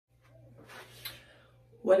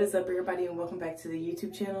What is up, everybody, and welcome back to the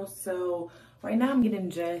YouTube channel. So right now I'm getting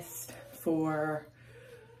dressed for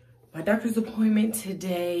my doctor's appointment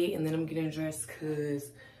today, and then I'm getting dressed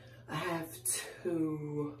because I have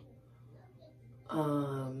to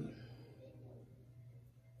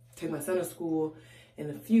take my son to school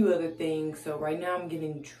and a few other things. So right now I'm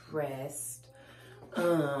getting dressed.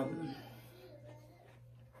 But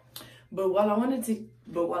while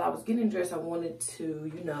I was getting dressed, I wanted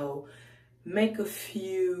to, make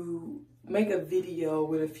a video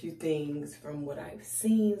with a few things from what I've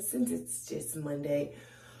seen, since it's just Monday.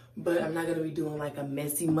 But I'm not gonna be doing like a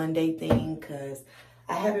messy Monday thing because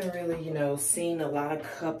I haven't really, seen a lot of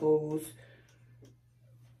couples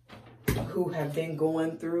who have been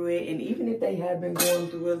going through it. And even if they have been going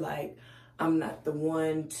through it, like, I'm not the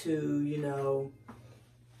one to,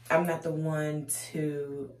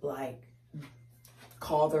 like,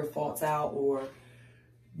 call their faults out, or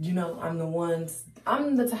I'm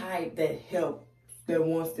the type that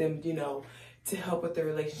wants them, to help with their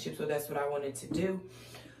relationship. So that's what I wanted to do.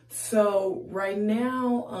 So right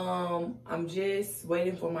now, I'm just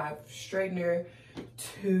waiting for my straightener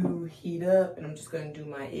to heat up, and I'm just going to do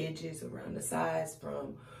my edges around the sides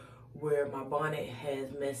from where my bonnet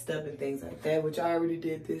has messed up and things like that, which I already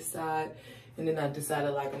did this side. And then I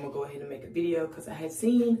decided, like, I'm gonna go ahead and make a video because I had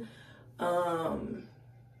seen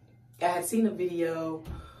a video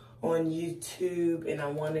on YouTube, and I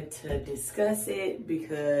wanted to discuss it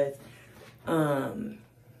because I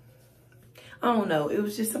don't know, it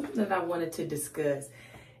was just something that I wanted to discuss.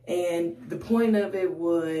 And the point of it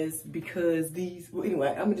was because anyway,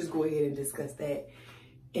 I'm gonna just go ahead and discuss that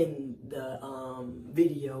in the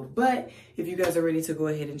video. But if you guys are ready to go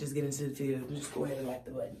ahead and just get into the video, just go ahead and like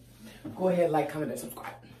the button. Go ahead, like, comment, and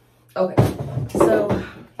subscribe. Okay, so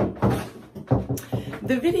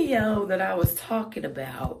the video that I was talking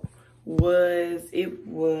about was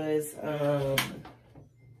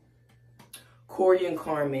Corey and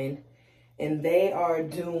Carmen, and they are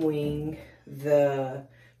doing the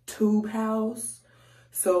Tubehouse.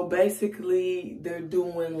 So basically they're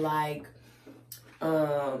doing like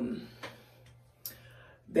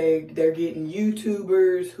they're getting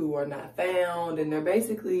YouTubers who are not found, and they're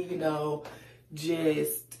basically,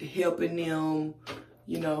 just helping them,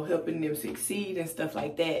 helping them succeed and stuff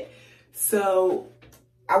like that. So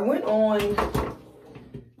I went on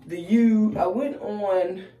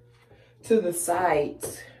to the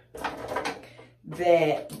sites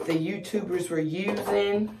that the YouTubers were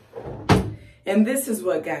using, and this is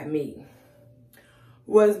what got me,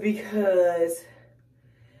 was because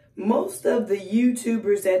most of the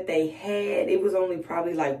YouTubers that they had, it was only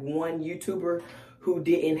probably like one YouTuber who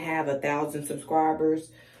didn't have 1,000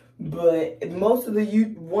 subscribers, but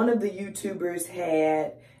one of the YouTubers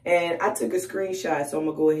had, and I took a screenshot, so I'm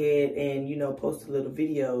gonna go ahead and, post a little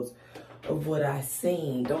videos of what I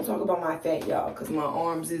seen. Don't talk about my fat, y'all, because my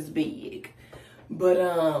arms is big. But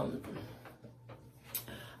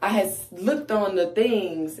I had looked on the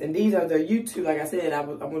things, and these are their YouTube. Like I said,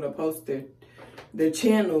 I'm gonna post their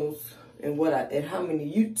channels and how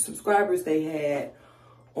many subscribers they had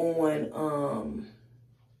on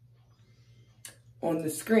the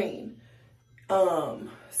screen.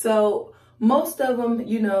 So most of them,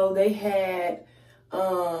 they had,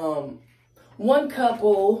 one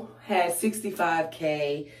couple had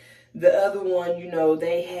 65K. The other one,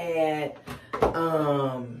 they had,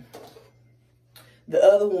 the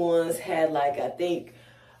other ones had, like,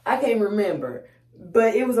 I can't remember,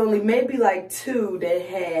 but it was only maybe like two that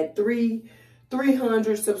had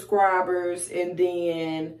 300 subscribers, and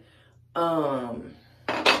then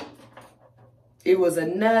it was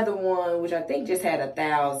another one which I think just had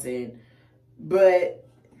 1,000. But,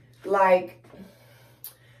 like,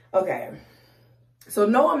 okay, so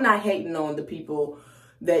no, I'm not hating on the people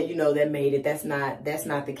that that made it. That's not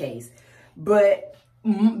the case. But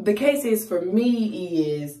the case is, for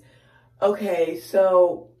me, is okay.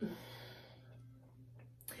 So,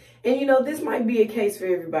 and this might be a case for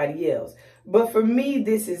everybody else, but for me,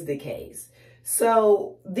 this is the case.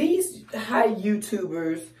 So these high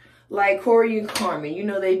YouTubers like Corey and Carmen,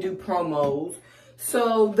 they do promos.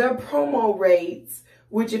 So their promo rates,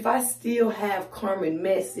 which if I still have Carmen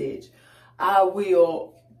message, I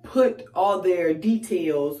will put all their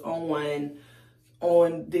details on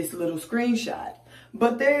this little screenshot.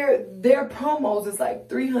 But their promos is like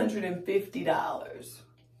 $350.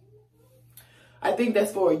 I think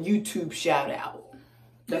that's for a YouTube shout out.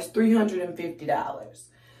 That's $350.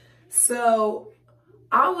 So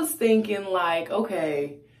I was thinking, like,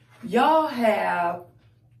 okay, y'all have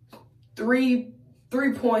 3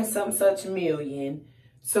 point something such million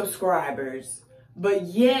subscribers, but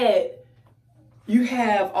yet you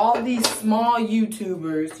have all these small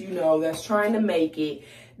YouTubers, you know, that's trying to make it,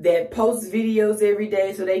 that post videos every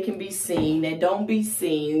day so they can be seen, that don't be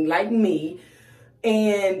seen, like me.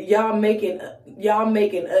 And y'all making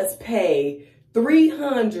us pay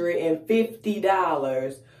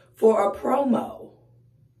 $350 for a promo.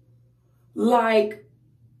 Like,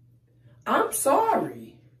 I'm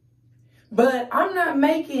sorry, but I'm not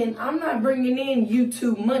bringing in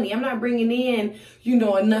YouTube money. I'm not bringing in, you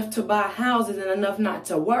know, enough to buy houses and enough not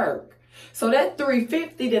to work. So that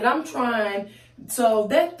 $350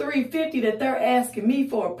 that $350 that they're asking me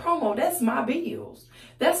for a promo, that's my bills.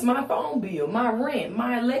 That's my phone bill, my rent,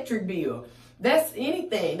 my electric bill. That's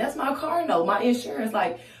anything. That's my car note, my insurance.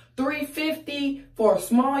 Like, $350 for a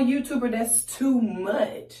small YouTuber, that's too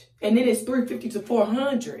much. And then it's $350 to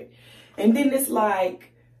 $400. And then it's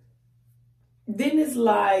like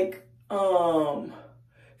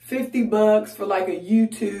 $50 for like a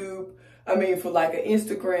for like an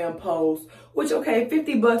Instagram post, which, okay,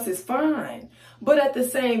 $50 is fine. But at the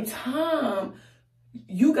same time,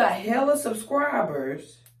 you got hella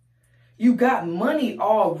subscribers. You got money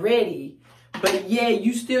already. But yeah,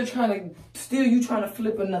 you trying to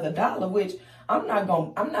flip another dollar, which I'm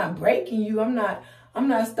not breaking you. I'm not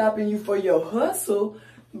stopping you for your hustle.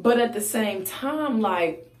 But at the same time,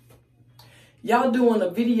 like, y'all doing a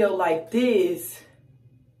video like this,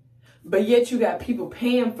 but yet you got people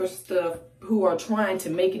paying for stuff who are trying to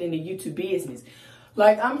make it in the YouTube business.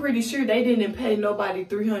 Like, I'm pretty sure they didn't pay nobody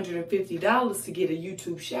 $350 to get a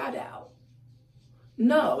YouTube shout out.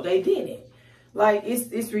 No, they didn't. Like,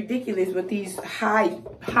 it's ridiculous what these high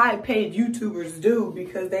paid YouTubers do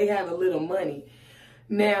because they have a little money.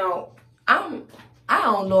 Now, I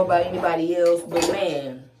don't know about anybody else, but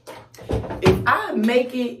man, if I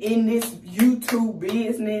make it in this YouTube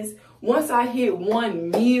business, once I hit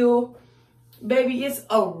 1 mil, baby, it's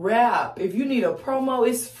a wrap. If you need a promo,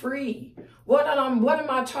 it's free. What am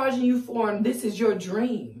I charging you for? And this is your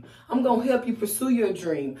dream. I'm going to help you pursue your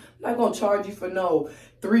dream. I'm not going to charge you for no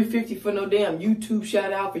 $350 for no damn YouTube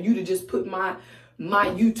shout out for you to just put my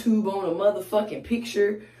YouTube on a motherfucking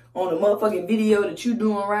picture, on a motherfucking video that you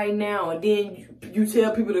doing right now. And then you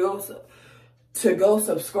tell people to go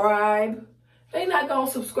subscribe. They not going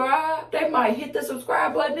to subscribe. They might hit the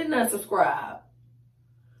subscribe button and not subscribe.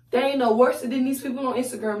 They ain't no worse than these people on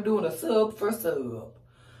Instagram doing a sub for sub.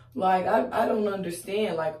 Like, I don't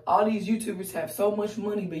understand. Like, all these YouTubers have so much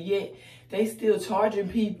money, but yet they still charging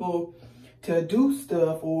people to do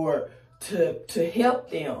stuff or to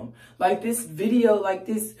help them. Like this video, like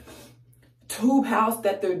this Tubehouse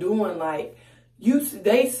that they're doing, like,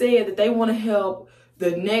 they said that they want to help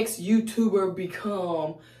the next YouTuber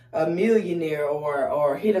become a millionaire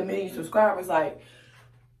or hit 1 million subscribers. Like,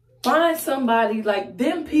 find somebody, like,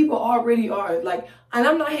 them people already are, like, and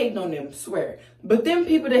I'm not hating on them, swear, but them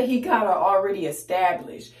people that he got are already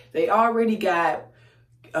established. They already got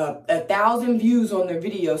 1,000 views on their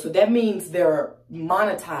video, so that means they're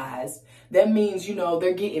monetized. That means, you know,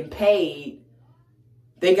 they're getting paid.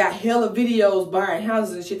 They got hella videos buying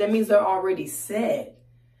houses and shit. That means they're already set.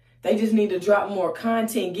 They just need to drop more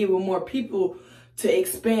content, get with more people to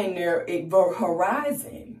expand their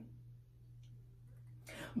horizon.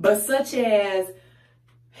 But such as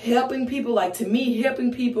helping people, like, to me,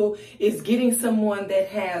 helping people is getting someone that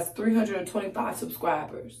has 325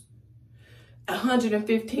 subscribers,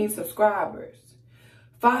 115 subscribers,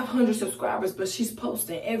 500 subscribers, but she's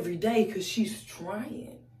posting every day because she's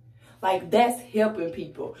trying. Like, that's helping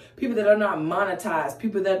people. People that are not monetized,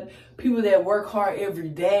 people that work hard every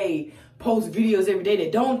day, post videos every day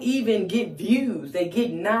that don't even get views. They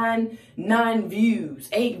get 9 views,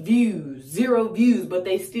 8 views, 0 views, but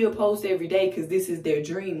they still post every day because this is their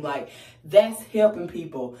dream. Like, that's helping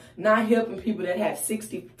people. Not helping people that have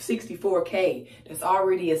 64K that's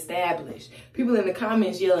already established. People in the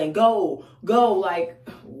comments yelling, go, go. Like,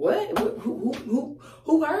 what?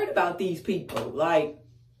 Who heard about these people? Like,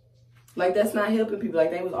 that's not helping people.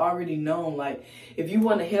 Like, they was already known. Like, if you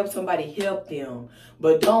want to help somebody, help them.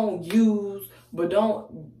 But don't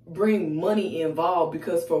bring money involved,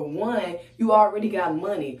 because for one, you already got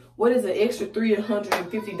money. What is an extra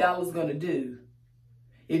 $350 going to do?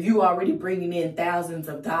 If you already bringing in thousands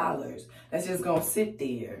of dollars, that's just going to sit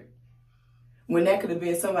there. When that could have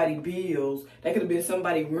been somebody's bills, that could have been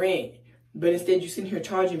somebody's rent. But instead, you're sitting here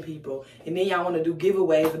charging people. And then y'all want to do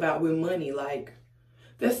giveaways with money. Like,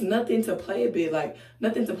 that's nothing to play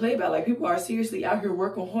about. Like, people are seriously out here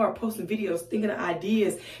working hard, posting videos, thinking of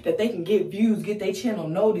ideas that they can get views, get their channel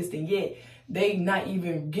noticed, and yet they not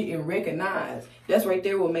even getting recognized. That's right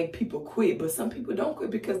there will make people quit. But some people don't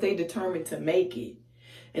quit because they determined to make it.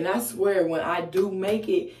 And I swear, when I do make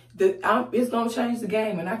it, it's going to change the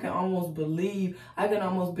game. And I can almost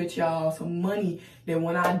bet y'all some money that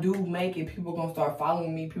when I do make it, people going to start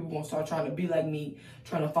following me. People going to start trying to be like me,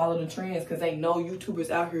 trying to follow the trends, because they know YouTubers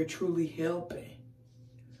out here truly helping.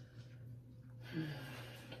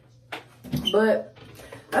 But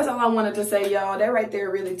that's all I wanted to say, y'all. That right there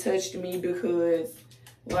really touched me, because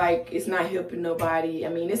like, it's not helping nobody. I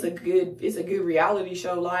mean, it's a good reality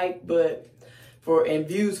show, like, but and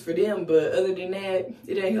views for them, but other than that,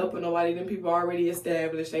 it ain't helping nobody. Them people already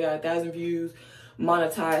established. They got 1,000 views,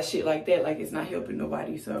 monetized, shit like that. Like, it's not helping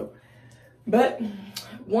nobody. So, but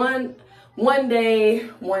one day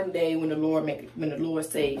when the Lord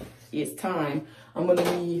say it's time, I'm gonna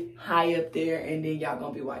be high up there, and then y'all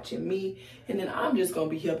gonna be watching me, and then I'm just gonna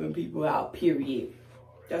be helping people out, period.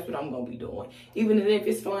 That's what I'm gonna be doing. Even if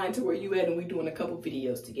it's flying to where you at and we doing a couple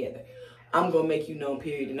videos together, I'm gonna make you known,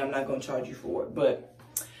 period, and I'm not gonna charge you for it. But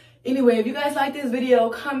anyway, if you guys like this video,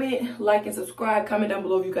 comment, like, and subscribe. Comment down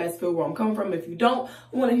below if you guys feel where I'm coming from. If you don't,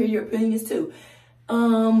 I want to hear your opinions too.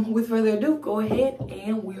 With further ado, go ahead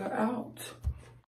and we are out.